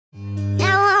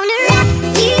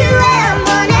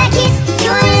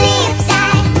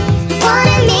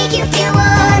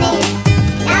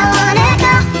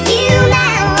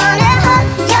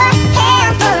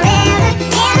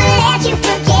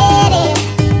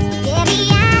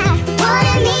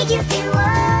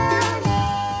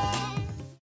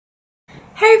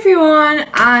everyone,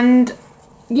 and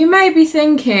you may be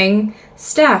thinking,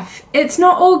 Steph, it's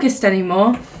not August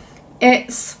anymore,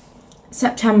 it's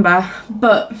September,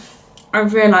 but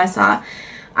I've realised that,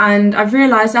 and I've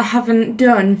realised I haven't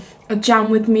done a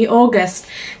Jam With Me August,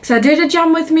 because I did a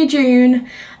Jam With Me June,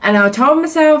 and I told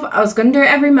myself I was going to do it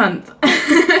every month.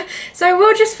 So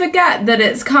we'll just forget that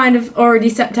it's kind of already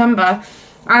September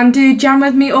and do Jam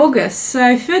With Me August.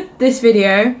 So for this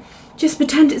video, just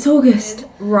pretend it's August.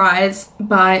 Rise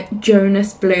by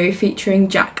Jonas Blue featuring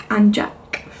Jack and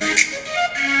Jack.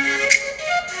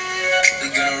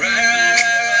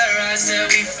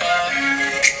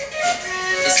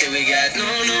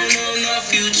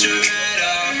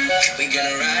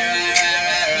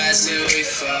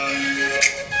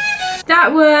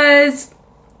 That was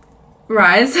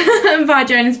Rise by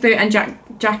Jonas Blue and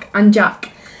Jack and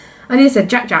Jack. I nearly said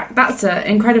Jack. That's an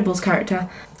Incredibles character.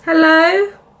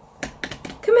 Hello?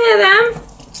 Come here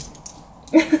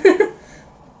then.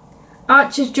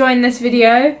 Archer's joined this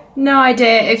video. No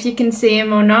idea if you can see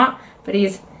him or not, but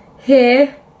he's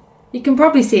here. You can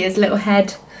probably see his little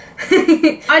head.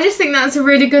 I just think that's a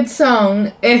really good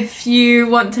song if you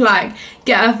want to like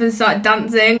get up and start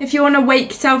dancing. If you want to wake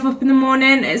yourself up in the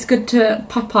morning, it's good to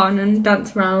pop on and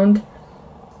dance around.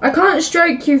 I can't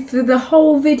stroke you for the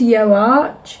whole video,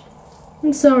 Arch.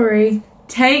 I'm sorry.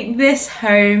 Take This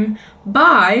Home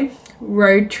by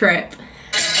Road Trip.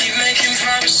 Keep making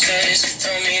promises,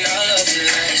 don't mean I love you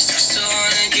less. I still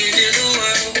wanna give you the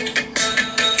world. We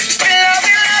love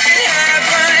you,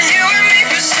 heaven, you and me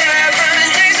for 7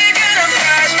 days are gonna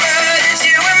pass, but it's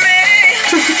you and me.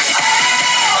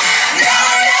 Oh, no,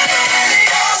 never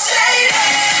gonna say no.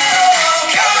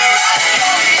 Come around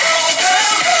on the open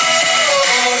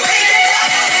road. We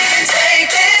can take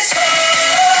this home.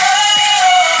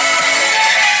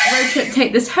 Road Trip,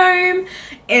 Take This Home.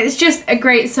 It's just a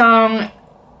great song.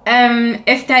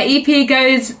 If their EP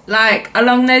goes like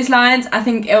along those lines, I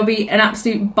think it'll be an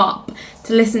absolute bop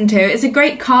to listen to. It's a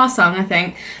great car song, I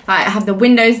think. Like, have the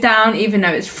windows down even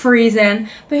though it's freezing,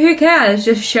 but who cares?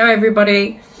 Just show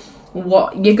everybody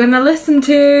what you're gonna listen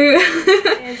to.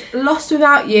 It's Lost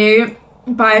Without You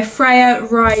by Freya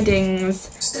Ridings.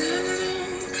 Standing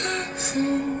on the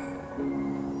platform,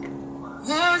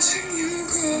 watching you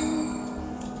go.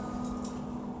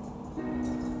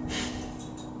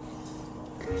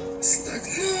 It's like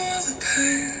no other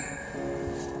pain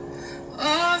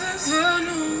I've ever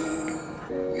known.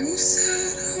 You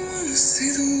said I wanna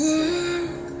see the world,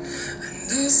 and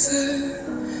I said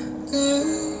go.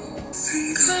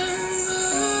 Think I'm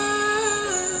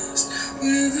lost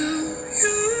without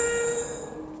you.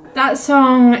 That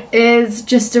song is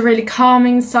just a really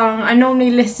calming song. I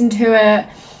normally listen to it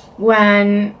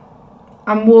when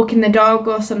I'm walking the dog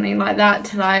or something like that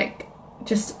to like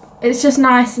just, it's just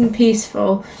nice and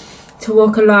peaceful to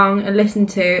walk along and listen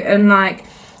to, and like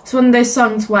it's one of those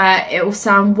songs where it will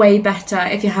sound way better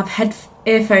if you have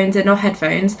earphones in or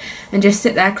headphones and just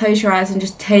sit there, close your eyes and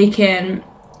just take in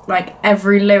like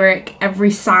every lyric,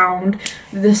 every sound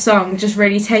of the song, just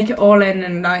really take it all in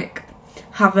and like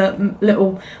have a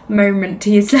little moment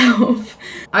to yourself.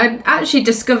 I actually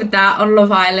discovered that on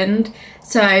Love Island,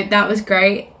 so that was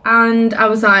great, and I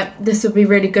was like, this would be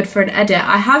really good for an edit.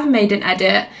 I have made an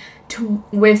edit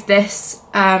with this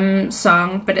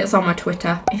song, but it's on my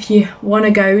Twitter. If you want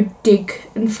to go dig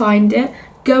and find it,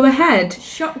 go ahead.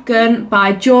 Shotgun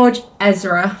by George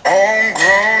Ezra.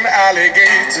 Homegrown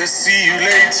alligator, see you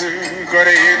later.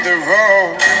 Gotta hit the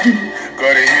road,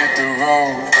 gotta hit the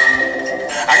road.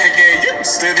 I could get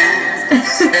used to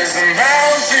this. There's a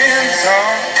mountain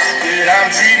top that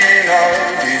I'm dreaming of.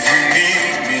 If you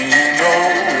need me, you know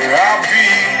where I'll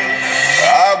be.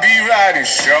 I'll be riding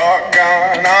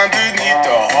shotgun underneath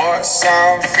the hot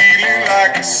sun, feeling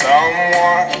like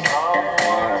someone.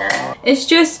 It's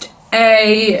just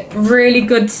a really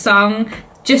good song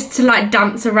just to like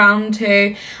dance around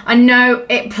to. I know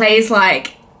it plays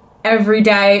like every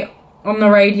day on the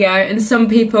radio, and some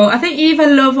people, I think, you either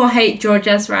love or hate George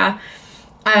Ezra,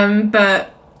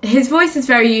 but his voice is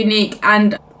very unique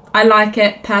and I like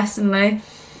it personally.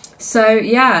 So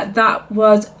yeah, that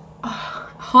was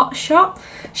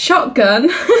Shotgun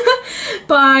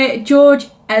by George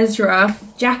Ezra.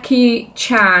 Jackie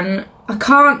Chan, I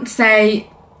can't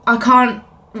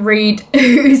read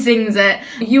who sings it.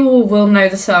 You all will know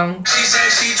the song. She said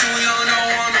she too young,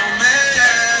 don't want no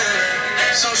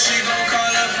man, so she gon'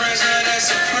 call her friends, now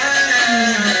that's a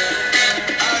plan.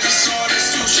 I just ordered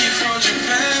sushi from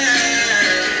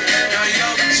Japan. Now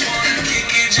y'all just wanna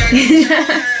kick it, Jackie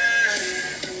Chan.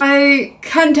 I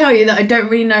can tell you that I don't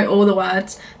really know all the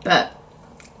words, but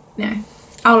you know,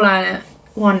 I'll learn it.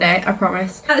 one day, I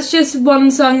promise. That's just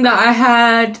one song that I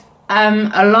heard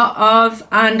a lot of,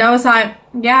 and I was like,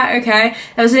 yeah, okay.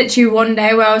 There was literally one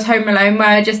day where I was home alone where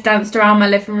I just danced around my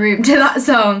living room to that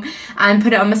song and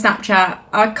put it on my Snapchat.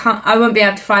 I won't be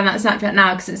able to find that Snapchat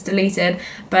now because it's deleted,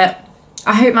 but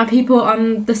I hope my people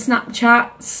on the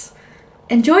Snapchats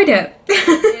enjoyed it.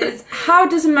 It's How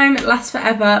Does a Moment Last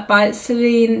Forever by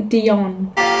Celine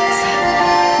Dion.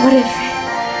 What if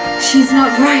she's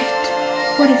not right?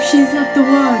 What if she's not the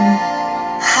one?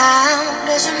 How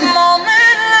does a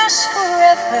moment last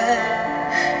forever?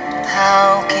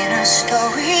 How can a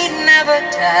story never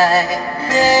die?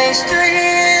 Days through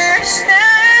years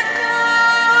that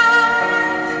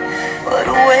go, but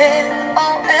when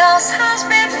all else has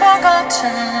been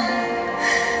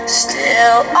forgotten,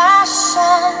 still our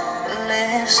song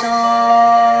lives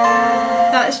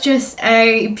on. That's just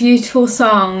a beautiful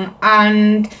song,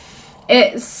 and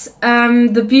it's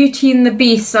the Beauty and the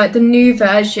Beast, like the new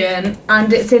version,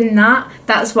 and it's in that.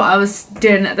 That's what I was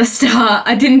doing at the start.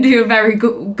 I didn't do a very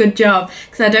good job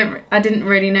because I didn't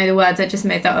really know the words. I just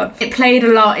made that up. It played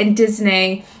a lot in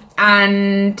Disney,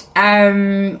 and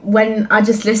when I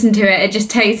just listen to it, it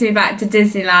just takes me back to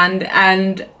Disneyland,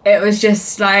 and it was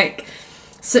just like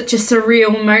such a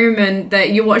surreal moment that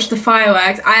you watch the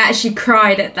fireworks. I actually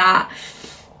cried at that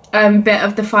bit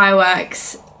of the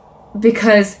fireworks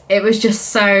because it was just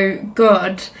so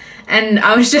good, and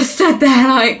I was just stood there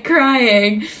like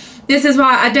crying. This is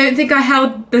why I don't think I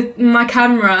held my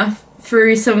camera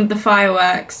through some of the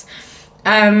fireworks.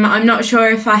 I'm not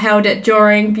sure if I held it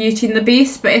during Beauty and the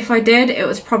Beast, but if I did, it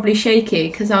was probably shaky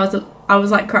because I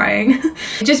was like crying.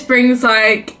 It just brings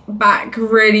like back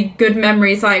really good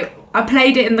memories. Like, I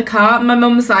played it in the car. My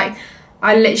mum was like,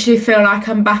 I literally feel like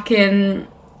I'm back in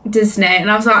Disney,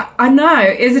 and I was like, I know,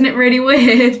 isn't it really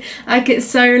weird? Like, it's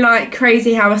so like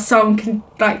crazy how a song can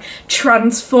like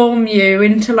transform you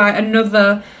into like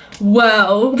another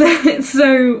world.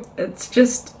 It's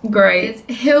just great. It's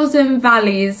Hills and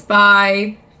Valleys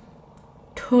by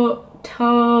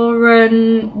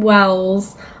Torren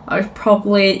Wells. I've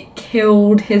probably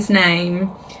killed his name,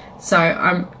 so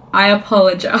I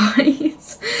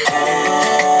apologise.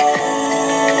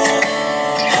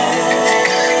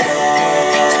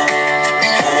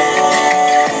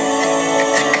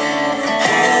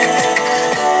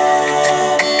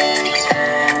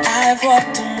 I've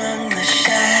walked among the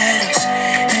shadows,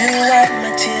 you wipe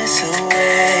my tears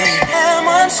away.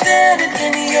 I'm standing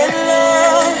in your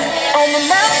love. On the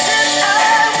mountains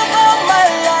I will owe my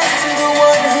life to the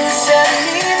one who set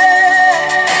me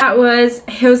there. That was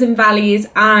Hills and Valleys,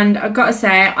 and I've got to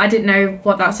say, I didn't know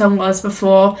what that song was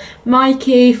before.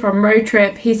 Mikey from Road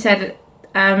Trip, he said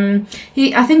I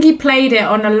think he played it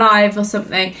on a live or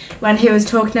something when he was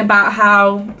talking about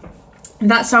how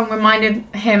that song reminded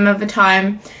him of a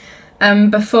time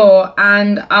before,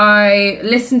 and I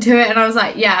listened to it and I was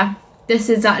like, yeah, this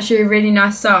is actually a really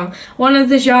nice song. One of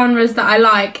the genres that I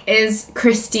like is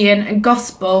Christian and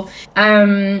gospel,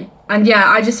 and yeah,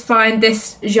 I just find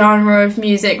this genre of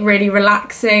music really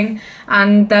relaxing,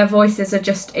 and their voices are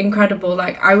just incredible.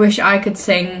 Like, I wish I could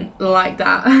sing like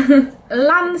that.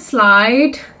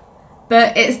 Landslide,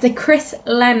 but it's the Chris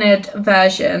Leonard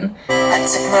version. I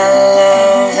took my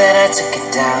love and I took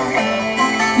it down.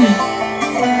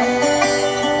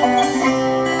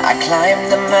 I climbed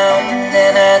the mountain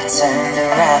and I turned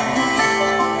around,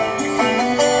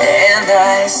 and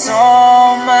I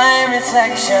saw my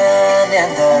reflection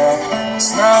in the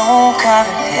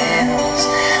snow-covered hills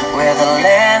where the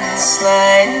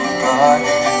landslide brought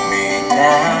me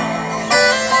down.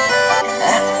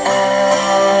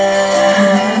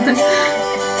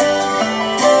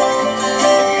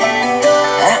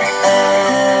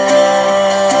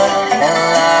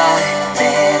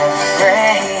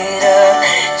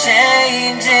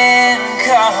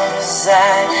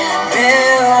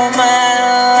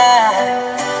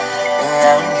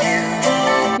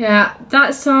 Yeah,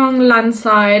 that song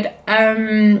Landslide,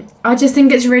 I just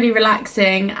think it's really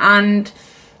relaxing, and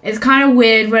it's kind of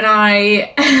weird when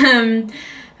I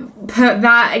put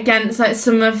that against like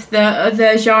some of the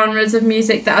other genres of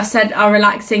music that I've said are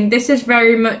relaxing. This is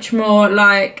very much more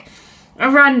like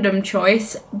a random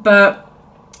choice, but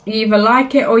you either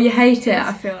like it or you hate it,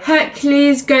 I feel like.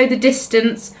 Hercules Go the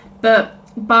Distance, but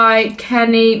by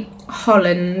Kenny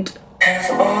Holland.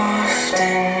 I've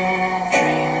often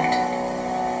dreamed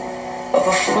of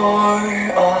a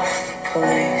far-off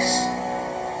place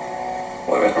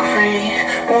where a great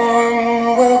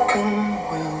warm welcome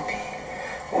will be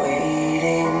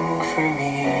waiting for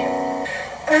me.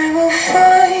 I will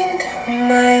find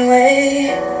my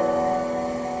way.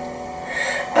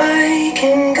 I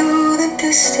can go the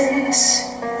distance.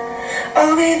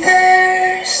 I'll be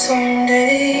there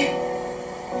someday.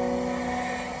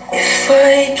 If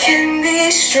I can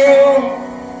be strong,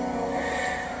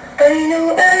 I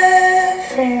know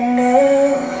every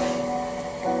mile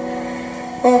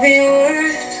will be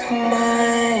worth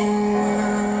my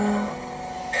while.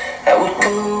 I would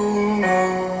go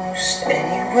most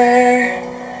anywhere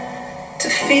to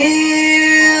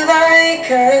feel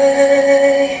like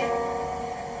I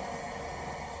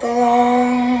belong.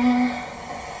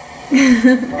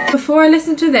 Before I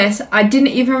listened to this, I didn't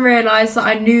even realise that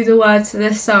I knew the words to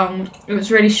this song. It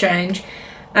was really strange.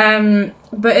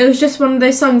 But it was just one of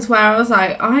those songs where I was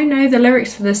like, I know the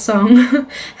lyrics to this song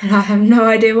and I have no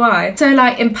idea why. So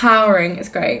like empowering, it's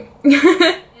great.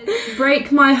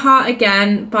 Break My Heart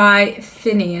Again by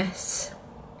Phineas.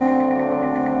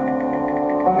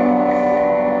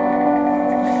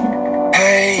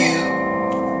 Hey you,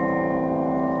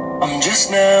 I'm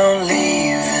just now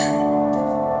leaving.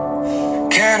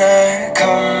 Can I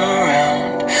come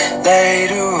around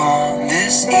later on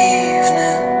this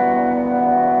evening?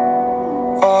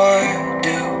 Or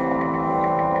do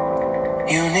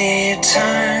you need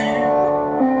time?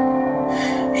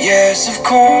 Yes, of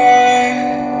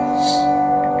course,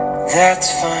 that's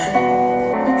fine.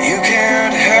 You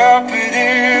can't help it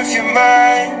if your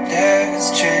mind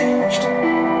has changed.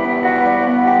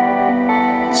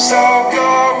 So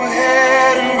go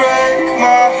ahead and break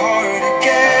my heart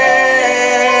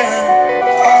again.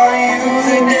 Are you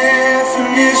the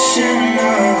definition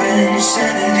of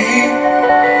insanity?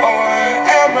 Or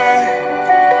am I?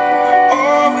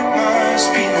 Oh, it must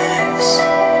be nice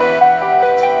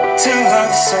to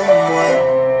love someone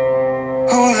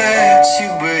who lets you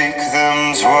break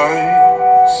them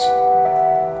twice.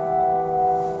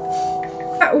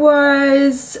 That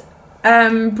was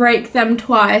Break Them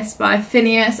Twice by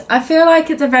Phineas. I feel like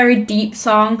it's a very deep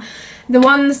song. The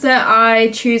ones that I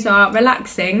choose are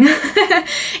relaxing.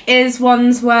 Is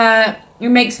ones where it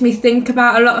makes me think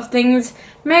about a lot of things.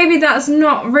 Maybe that's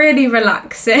not really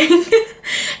relaxing.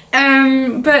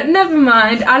 But never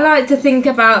mind. I like to think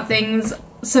about things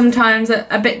sometimes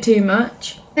a bit too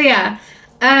much. So yeah,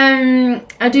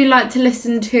 I do like to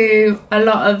listen to a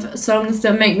lot of songs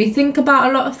that make me think about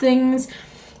a lot of things.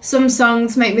 Some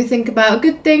songs make me think about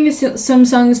good things, some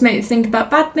songs make me think about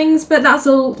bad things, but that's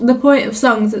all the point of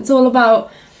songs. It's all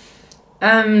about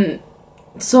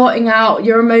sorting out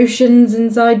your emotions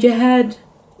inside your head.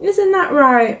 Isn't that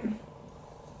right?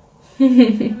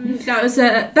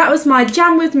 That was my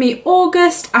Jam With Me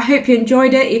August. I hope you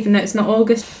enjoyed it, even though it's not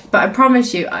August. But I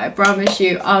promise you,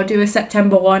 I'll do a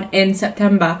September one in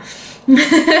September.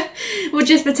 We'll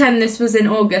just pretend this was in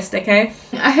August, okay?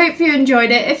 I hope you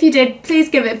enjoyed it. If you did, please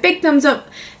give it a big thumbs up.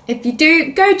 If you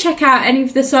do, go check out any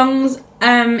of the songs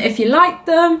if you like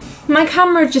them. My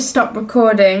camera just stopped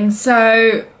recording,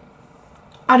 so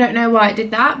I don't know why it did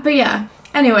that, but yeah.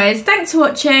 Anyways, thanks for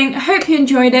watching. I hope you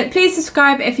enjoyed it. Please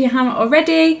subscribe if you haven't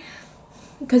already,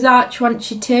 because Arch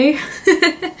wants you to.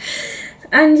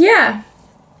 And yeah,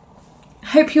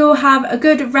 hope you all have a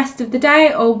good rest of the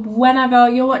day or whenever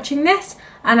you're watching this,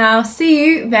 and I'll see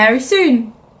you very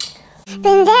soon.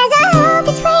 Then there's a hope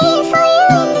that's waiting for you.